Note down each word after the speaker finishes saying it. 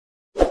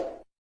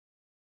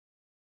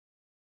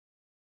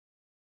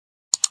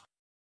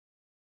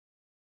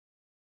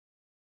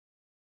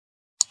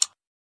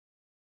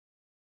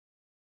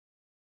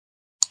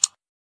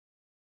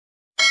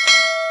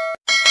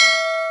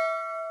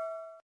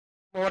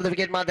Over the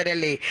wicket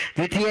ಮಾದರಿಯಲ್ಲಿ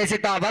ದ್ವಿತೀಯ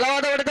ಎಸೆತ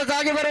ಬಲವಾದ ಹೊಡೆತ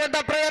ಸಾಗಿ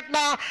ಬರುವಂತಹ ಪ್ರಯತ್ನ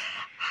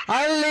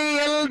ಅಲ್ಲಿ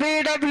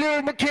LBW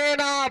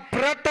ಮುಖೇನ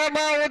ಪ್ರಥಮ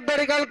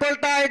ಉದ್ದರಿ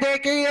ಕಳ್ಕೊಳ್ತಾ ಇದೆ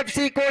KFC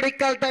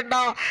ಕೋಡಿಕ್ಕಲ್ ತಂಡ.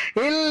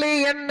 ಇಲ್ಲಿ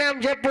NM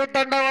ಜಪ್ಪು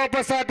ತಂಡ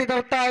ವಾಪಸ್ಸಾತಿ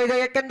ತರ್ತಾ ಇದೆ.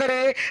 ಯಾಕೆಂದರೆ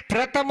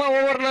ಪ್ರಥಮ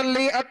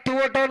ಓವರ್ನಲ್ಲಿ 10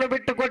 ಓಟವನ್ನು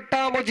ಬಿಟ್ಟು ಕೊಟ್ಟ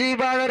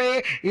ಮುಜೀಬ್, ಆದರೆ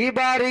ಈ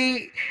ಬಾರಿ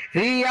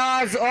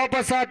ರಿಯಾಜ್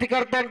ವಾಪಸ್ಸಾತಿ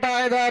ಕರ್ಕೊಳ್ತಾ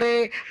ಇದ್ದಾರೆ.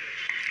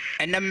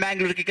 NM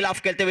मैंगलोर के खिलाफ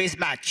खेलते हुए इस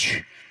मैच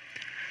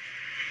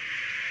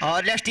और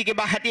लेफ्टी के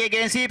बाहर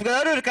गेंद स्वीप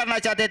जरूर करना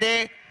चाहते थे,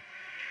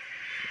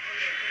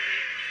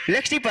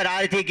 लेग स्टिक पर आ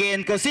रही थी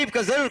गेंद को स्वीप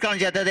को जरूर करना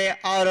चाहते थे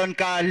और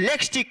उनका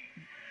लेग स्टिक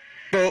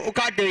को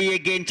उखाड़ते हुए ये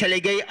गेंद चली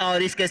गई और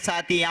इसके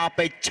साथ ही यहाँ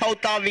पे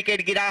चौथा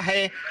विकेट गिरा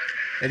है.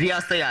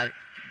 रियाज तैयार,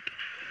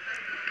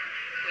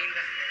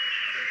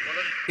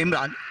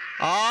 इमरान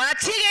और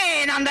अच्छी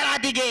गेंद अंदर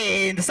आती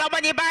गेंद,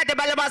 समझिए बात है,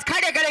 बल्लेबाज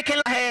खड़े खड़े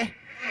खेला है.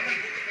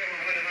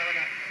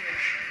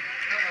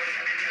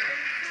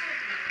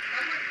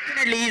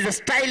 He's a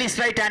stylish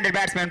right-handed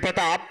batsman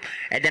Pratap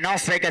at the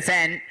non-striker's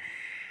end,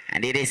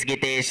 and it is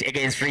Gitesh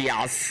against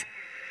Riyaz.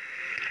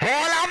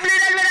 Oh, lovely,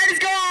 that is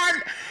gone.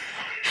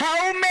 How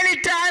many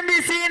times we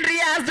seen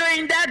Riyaz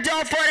doing that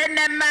job for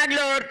NM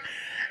Mangalore?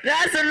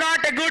 That's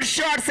not a good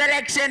shot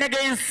selection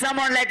against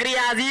someone like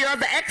Riyaz. He was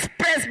the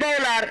express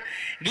bowler.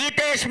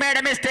 Gitesh made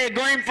a mistake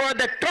going for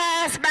the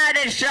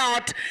cross-batted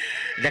shot.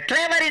 The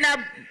clever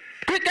enough,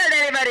 quicker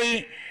delivery,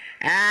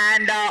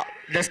 and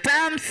the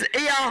stumps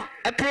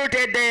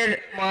uprooted there.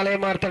 ಮಾಲೆ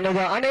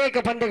ಮಾರ್ತಣ್ಣದ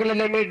ಅನೇಕ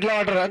ಪಂದ್ಯಗಳಲ್ಲಿ middle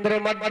order ಅಂದರೆ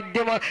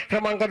ಮಧ್ಯಮ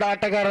ಕ್ರಮಾಂಕದ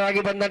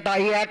ಆಟಗಾರರಾಗಿ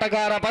ಬಂದಂತಹ ಈ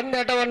ಆಟಗಾರ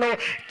ಪಂದ್ಯಾಟವನ್ನು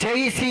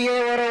ಜಯಿಸಿಯೇ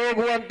ಹೊರ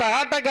ಹೋಗುವಂತ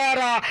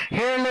ಆಟಗಾರ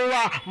ಹೇಳುವ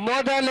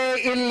ಮೊದಲೇ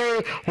ಇಲ್ಲಿ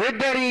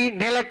ಉದ್ದರಿ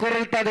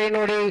ನೆಲಕೊರಳ್ತದೆ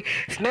ನೋಡಿ.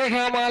 ಸ್ನೇಹ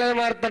ಮಾಲೆ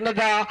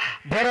ಮಾರ್ತಣ್ಣದ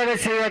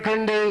ಭರವಸೆಯ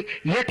ಕೊಂಡಿ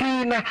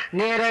ಯತೀನ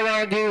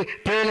ನೇರವಾಗಿ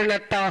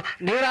ಪೇಲಿನತ್ತ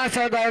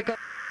ನಿರಾಶಾದಾಯಕ.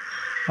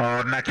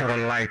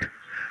 Natural light.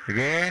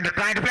 Again,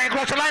 trying to play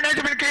across the line, has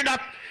been cleaned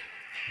up.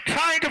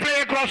 Trying to play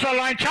across the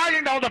line,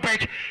 charging down the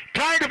pitch,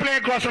 trying to play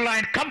across the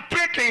line,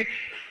 completely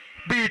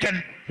beaten.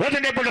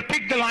 Wasn't able to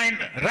pick the line,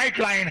 right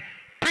line,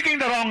 picking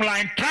the wrong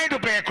line, trying to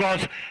play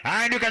across,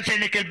 and you can see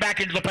Nikhil back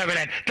into the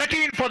pavilion.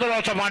 13 for the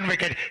loss of 1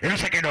 wicket in the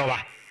second over.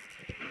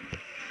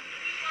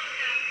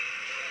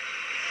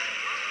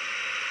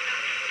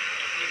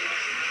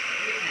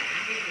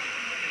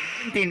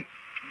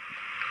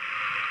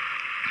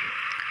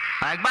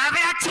 एक बार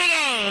फिर अच्छी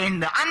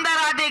गेंद अंदर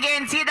आती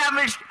गेंद सीधा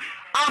mid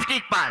of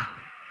kick पर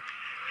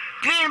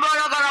clean ball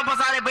होकर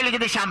वापस आ रहे पहले की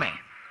दिशा में.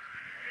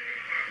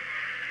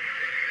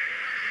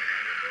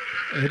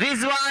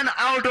 रिजवान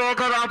आउट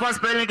होकर वापस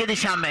पहले की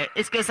दिशा में.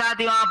 इसके साथ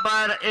ही वहां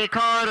पर एक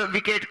और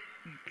विकेट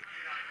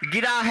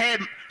गिरा है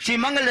श्री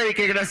मंगल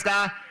विकेट का.